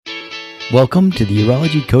Welcome to the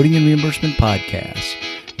Urology Coding and Reimbursement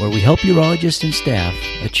Podcast, where we help urologists and staff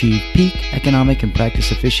achieve peak economic and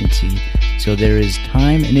practice efficiency so there is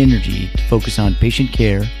time and energy to focus on patient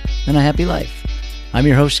care and a happy life. I'm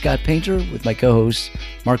your host, Scott Painter, with my co-hosts,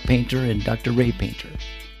 Mark Painter and Dr. Ray Painter.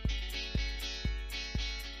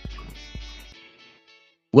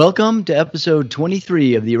 Welcome to episode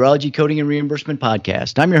 23 of the Urology Coding and Reimbursement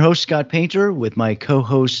Podcast. I'm your host, Scott Painter, with my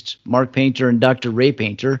co-hosts, Mark Painter and Dr. Ray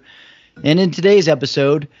Painter. And in today's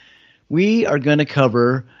episode, we are going to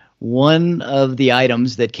cover one of the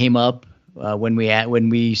items that came up when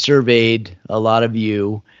we surveyed a lot of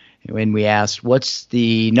you, when we asked what's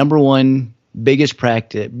the number one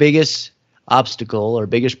biggest obstacle or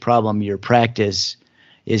biggest problem your practice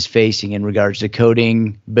is facing in regards to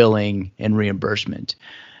coding, billing, and reimbursement.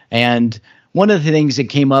 And one of the things that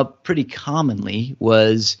came up pretty commonly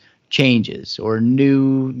was changes or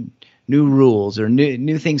new rules or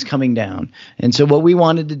new things coming down. And so what we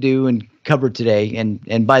wanted to do and cover today,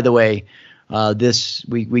 and by the way,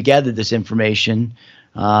 we gathered this information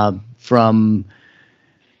from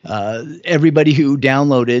everybody who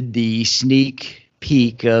downloaded the sneak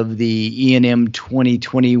peek of the E&M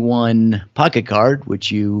 2021 Pocket Card,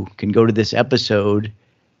 which you can go to this episode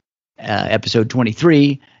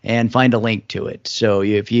 23, and find a link to it. So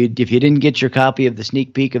if you didn't get your copy of the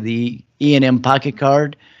sneak peek of the E&M Pocket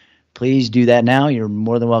Card, please do that now. You're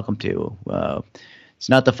more than welcome to. It's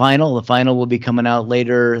not the final. The final will be coming out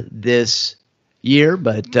later this year,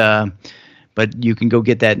 but you can go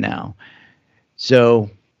get that now. So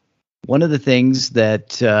one of the things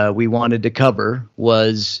that we wanted to cover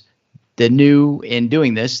was the new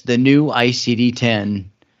ICD-10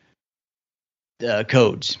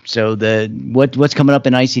 codes. So what's coming up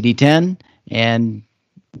in ICD-10, and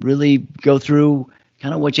really go through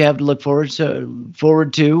kind of what you have to look forward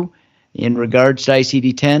to in regards to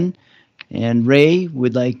ICD-10. And Ray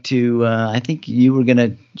would like to, I think you were going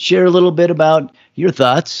to share a little bit about your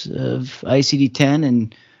thoughts of ICD-10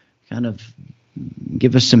 and kind of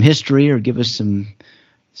give us some history or give us some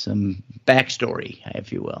backstory,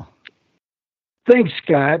 if you will. Thanks,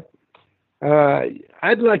 Scott.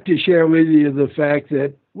 I'd like to share with you the fact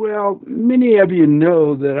that, well, many of you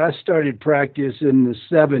know that I started practice in the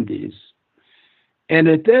 70s. And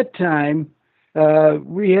at that time,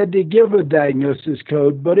 we had to give a diagnosis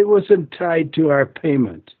code, but it wasn't tied to our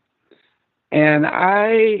payment. And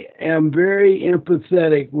I am very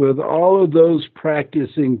empathetic with all of those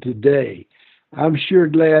practicing today. I'm sure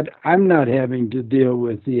glad I'm not having to deal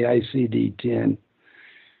with the ICD-10.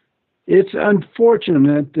 It's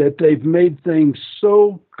unfortunate that they've made things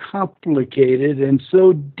so complicated and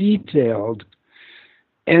so detailed,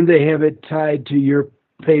 and they have it tied to your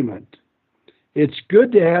payment. It's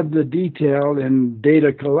good to have the detail and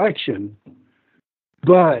data collection,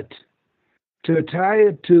 but to tie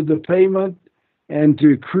it to the payment and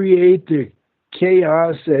to create the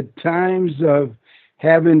chaos at times of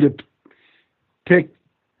having to pick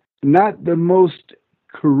not the most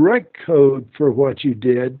correct code for what you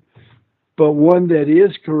did, but one that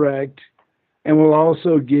is correct and will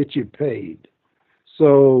also get you paid.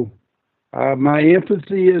 So my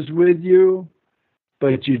empathy is with you,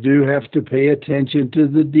 but you do have to pay attention to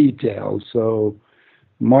the details. So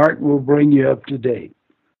Mark will bring you up to date.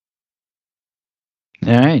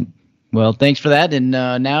 All right. Well, thanks for that. And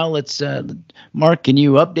now let's, Mark, can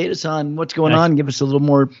you update us on what's going on? Give us a little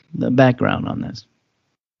more background on this.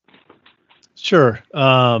 Sure.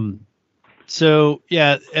 So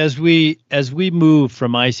yeah, as we moved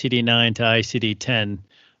from ICD-9 to ICD-10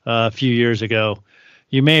 a few years ago,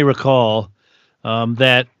 you may recall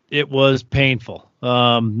that it was painful.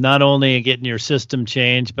 Not only getting your system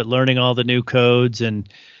changed, but learning all the new codes, and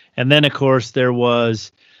then of course there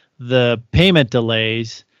was the payment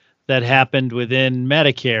delays that happened within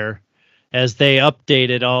Medicare as they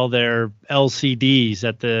updated all their LCDs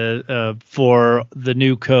for the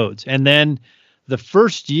new codes. And then the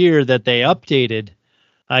first year that they updated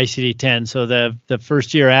ICD-10, so the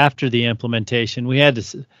first year after the implementation, we had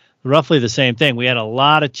roughly the same thing. We had a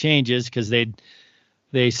lot of changes because they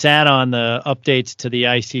sat on the updates to the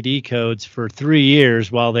ICD codes for 3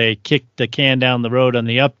 years while they kicked the can down the road on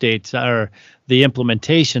the updates or the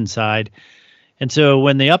implementation side. And so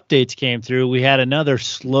when the updates came through, we had another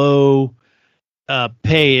slow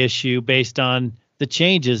pay issue based on the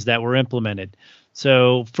changes that were implemented.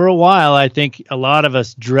 So for a while, I think a lot of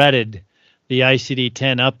us dreaded the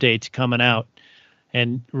ICD-10 updates coming out.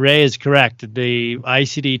 And Ray is correct. The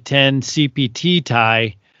ICD-10 CPT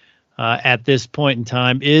tie at this point in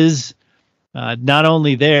time is not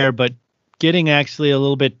only there, but getting actually a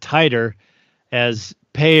little bit tighter as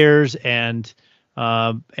payers and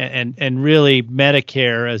and really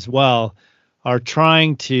Medicare as well are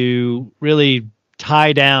trying to really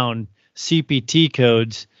tie down CPT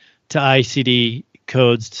codes to ICD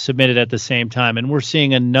codes submitted at the same time. And we're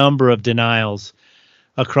seeing a number of denials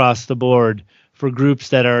across the board for groups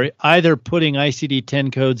that are either putting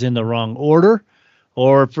ICD-10 codes in the wrong order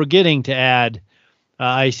or forgetting to add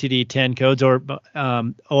ICD-10 codes, or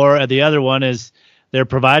the other one is they're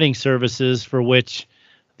providing services for which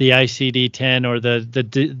the ICD-10 or the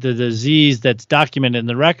disease that's documented in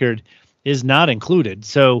the record is not included.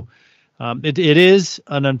 So it is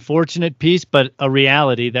an unfortunate piece, but a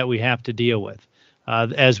reality that we have to deal with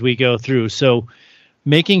as we go through. So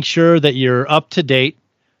making sure that you're up to date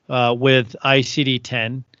with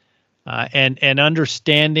ICD-10 and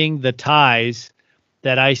understanding the ties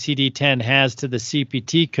that ICD-10 has to the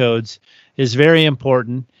CPT codes is very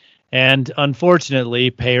important, and unfortunately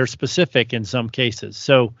payer specific in some cases.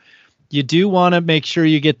 So you do want to make sure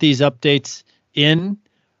you get these updates in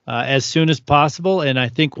as soon as possible. And I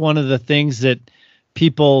think one of the things that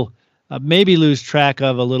people maybe lose track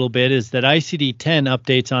of a little bit is that ICD-10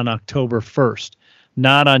 updates on October 1st,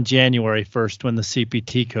 not on January 1st when the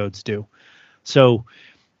CPT codes do. So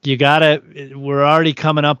we're already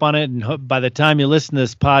coming up on it, and by the time you listen to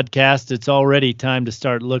this podcast, it's already time to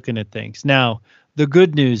start looking at things. Now, the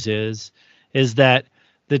good news is that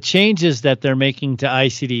the changes that they're making to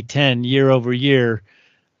ICD-10 year over year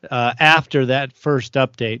after that first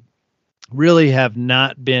update really have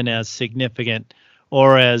not been as significant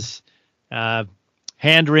or as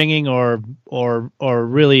hand-wringing or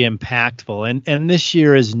really impactful. And this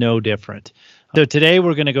year is no different. So today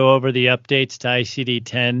we're going to go over the updates to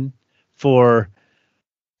ICD-10 for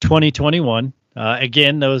 2021.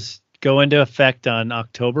 Again, those go into effect on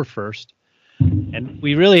October 1st. And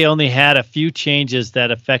we really only had a few changes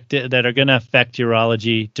that are going to affect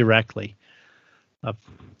urology directly.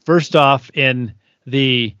 First off, in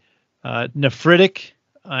the nephritic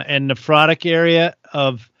and nephrotic area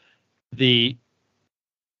of the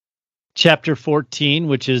Chapter 14,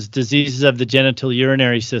 which is diseases of the genital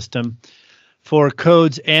urinary system, for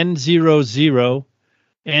codes N00,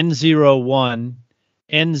 N01,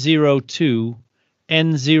 N02,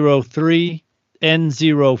 N03,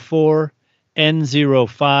 N04,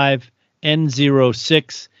 N05,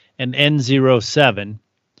 N06, and N07.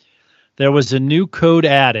 There was a new code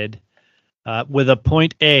added with a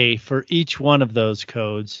point A for each one of those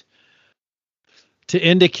codes to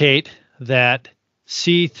indicate that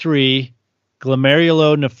C3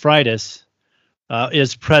 glomerulonephritis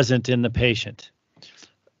is present in the patient.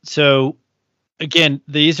 So again,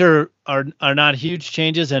 these are not huge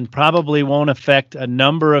changes and probably won't affect a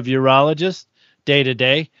number of urologists day to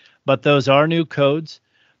day, but those are new codes.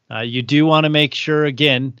 You do want to make sure,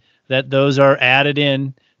 again, that those are added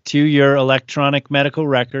in to your electronic medical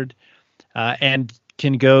record and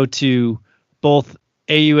can go to both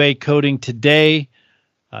AUA Coding Today,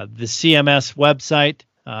 the CMS website,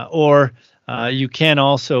 or you can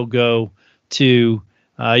also go to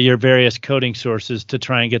your various coding sources to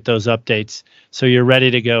try and get those updates so you're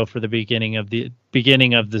ready to go for the beginning of the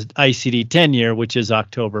ICD-10 year, which is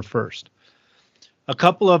October 1st. A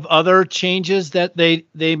couple of other changes that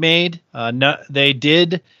they made. They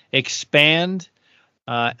did expand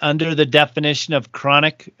under the definition of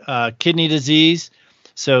chronic kidney disease,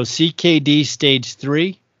 so CKD stage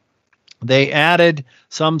 3. They added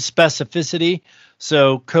some specificity,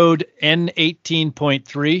 so code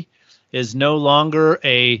N18.3 is no longer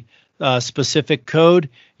a specific code.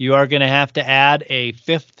 You are going to have to add a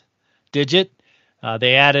fifth digit.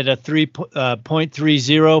 They added a 0.30,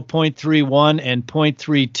 0.31, and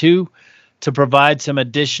 0.32 to provide some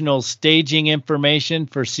additional staging information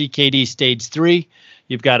for CKD stage 3.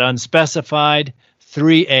 You've got unspecified,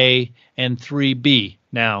 3A, and 3B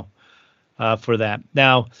now for that.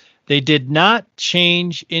 Now, they did not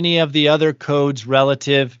change any of the other codes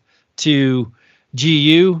relative to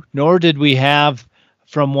GU, nor did we have,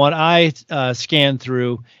 from what I scanned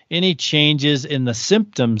through, any changes in the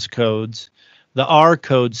symptoms codes, the R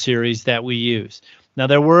code series that we use. Now,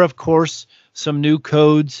 there were, of course, some new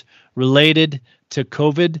codes related to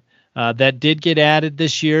COVID that did get added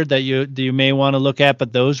this year that you may want to look at,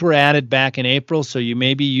 but those were added back in April, so you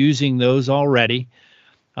may be using those already.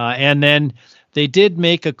 And then they did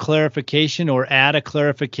make a clarification or add a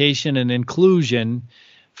clarification and inclusion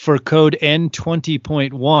for code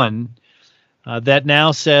N20.1 that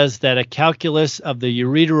now says that a calculus of the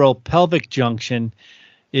ureteral pelvic junction,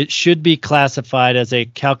 it should be classified as a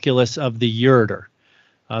calculus of the ureter.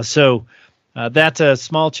 So that's a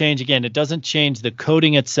small change. Again, it doesn't change the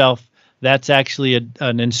coding itself. That's actually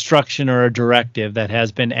an instruction or a directive that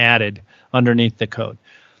has been added underneath the code.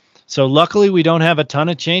 So luckily, we don't have a ton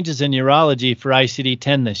of changes in urology for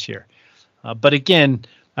ICD-10 this year. But again,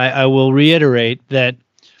 I will reiterate that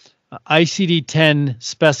ICD-10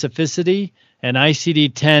 specificity and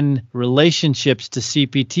ICD-10 relationships to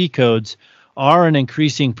CPT codes are an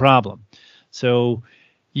increasing problem. So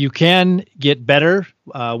you can get better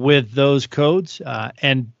with those codes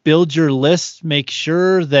and build your lists. Make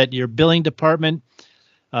sure that your billing department,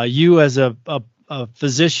 you as a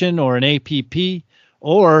physician or an APP,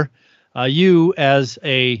 or you as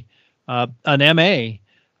an MA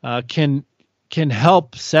can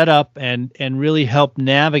help set up and really help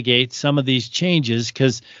navigate some of these changes,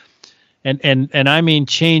 because and I mean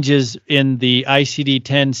changes in the ICD-10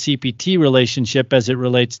 CPT relationship as it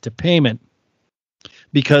relates to payment,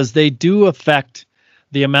 because they do affect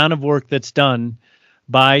the amount of work that's done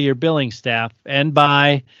by your billing staff and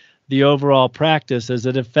by the overall practice, as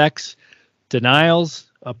it affects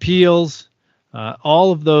denials, appeals,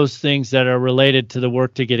 all of those things that are related to the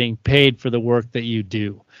work to getting paid for the work that you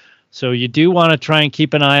do. So you do want to try and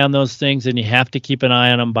keep an eye on those things, and you have to keep an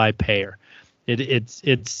eye on them by payer.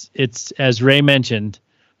 It's as Ray mentioned,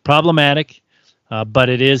 problematic, but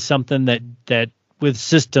it is something that with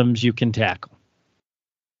systems you can tackle.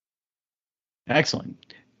 Excellent.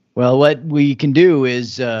 Well, what we can do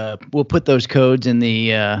is we'll put those codes in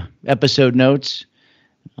the episode notes.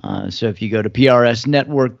 So if you go to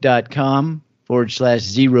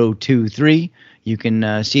prsnetwork.com/023, you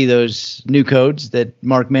can see those new codes that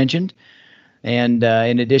Mark mentioned. And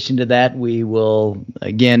in addition to that, we will,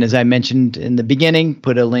 again, as I mentioned in the beginning,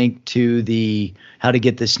 put a link to the how to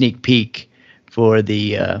get the sneak peek for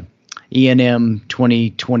the E&M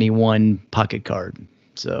 2021 pocket card.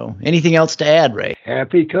 So anything else to add, Ray?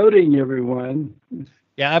 Happy coding, everyone.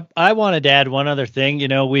 Yeah, I wanted to add one other thing. You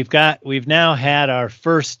know, we've now had our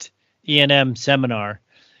first E&M seminar,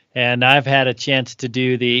 and I've had a chance to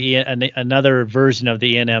do another version of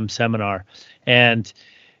the E&M seminar. And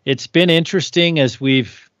it's been interesting as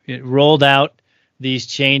we've rolled out these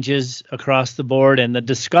changes across the board, and the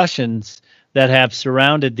discussions that have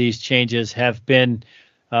surrounded these changes have been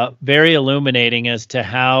very illuminating as to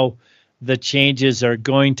how the changes are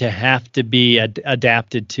going to have to be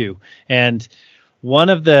adapted to. And one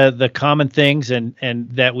of the common things and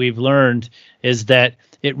that we've learned is that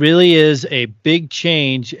it really is a big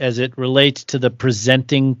change as it relates to the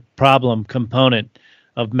presenting problem component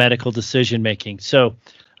of medical decision making. So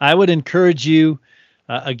I would encourage you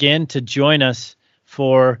again to join us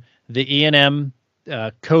for the E&M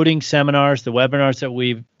coding seminars, the webinars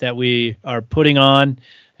that we are putting on,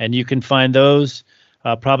 and you can find those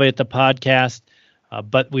probably at the podcast.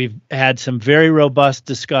 But we've had some very robust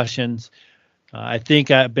discussions. I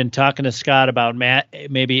think I've been talking to Scott about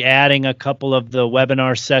maybe adding a couple of the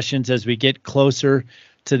webinar sessions as we get closer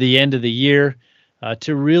to the end of the year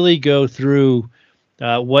to really go through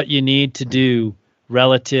what you need to do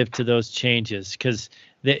relative to those changes, because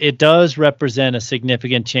it does represent a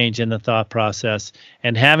significant change in the thought process,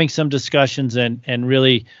 and having some discussions and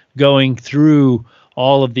really going through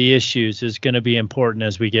all of the issues is going to be important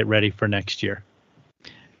as we get ready for next year.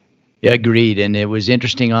 Yeah, agreed. And it was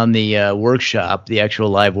interesting on the workshop, the actual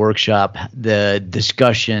live workshop, the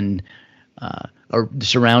discussion or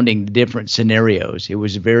surrounding the different scenarios. It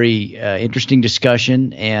was a very interesting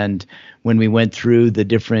discussion. And when we went through the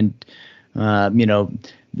different,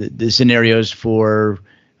 the scenarios for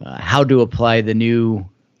how to apply the new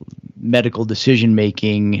medical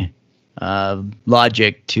decision-making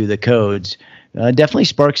logic to the codes, definitely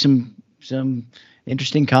sparked some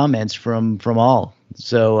interesting comments from all.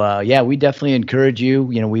 So we definitely encourage you.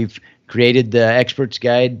 You know, we've created the expert's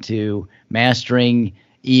guide to mastering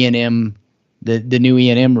E&M, the new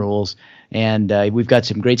E&M rules, and we've got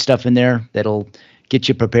some great stuff in there that'll get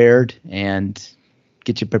you prepared in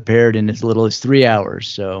as little as 3 hours.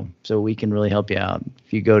 So we can really help you out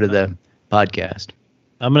if you go to the podcast.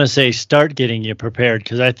 I'm going to say start getting you prepared,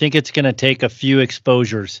 because I think it's going to take a few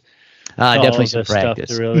exposures. Definitely some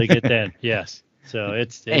practice stuff to really get that. Yes. So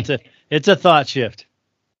it's a thought shift.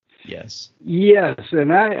 Yes. Yes,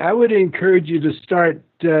 and I would encourage you to start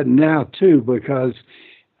now too, because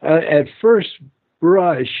at first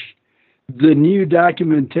brush, the new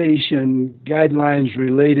documentation guidelines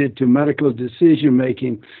related to medical decision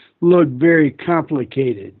making look very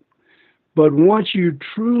complicated. But once you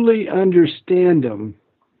truly understand them,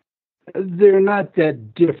 they're not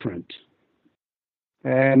that different.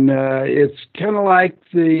 And it's kind of like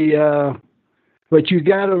but you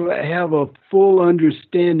got to have a full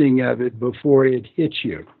understanding of it before it hits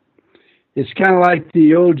you. It's kind of like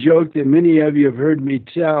the old joke that many of you have heard me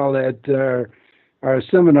tell at our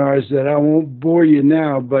seminars that I won't bore you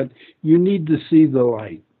now, but you need to see the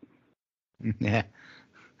light. Yeah.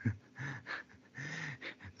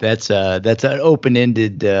 That's an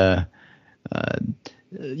open-ended.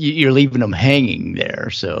 You're leaving them hanging there,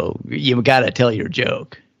 so you got to tell your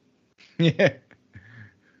joke. Yeah.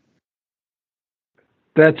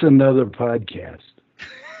 That's another podcast.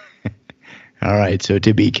 All right, so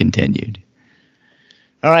to be continued.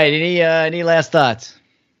 All right, any last thoughts?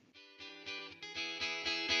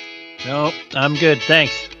 No, I'm good.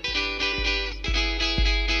 Thanks.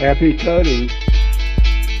 Happy coding.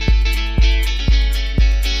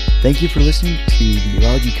 Thank you for listening to the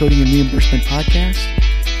Urology Coding and Reimbursement Podcast,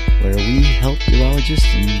 where we help urologists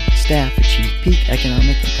and staff achieve peak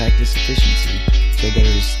economic and practice efficiency so there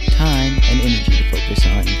is time and energy to focus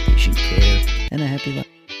on patient care and a happy life.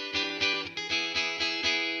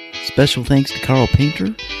 Special thanks to Carl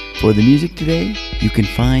Painter for the music today. You can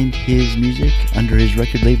find his music under his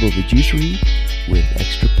record label, The Juicery, with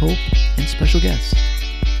extra pulp and special guests.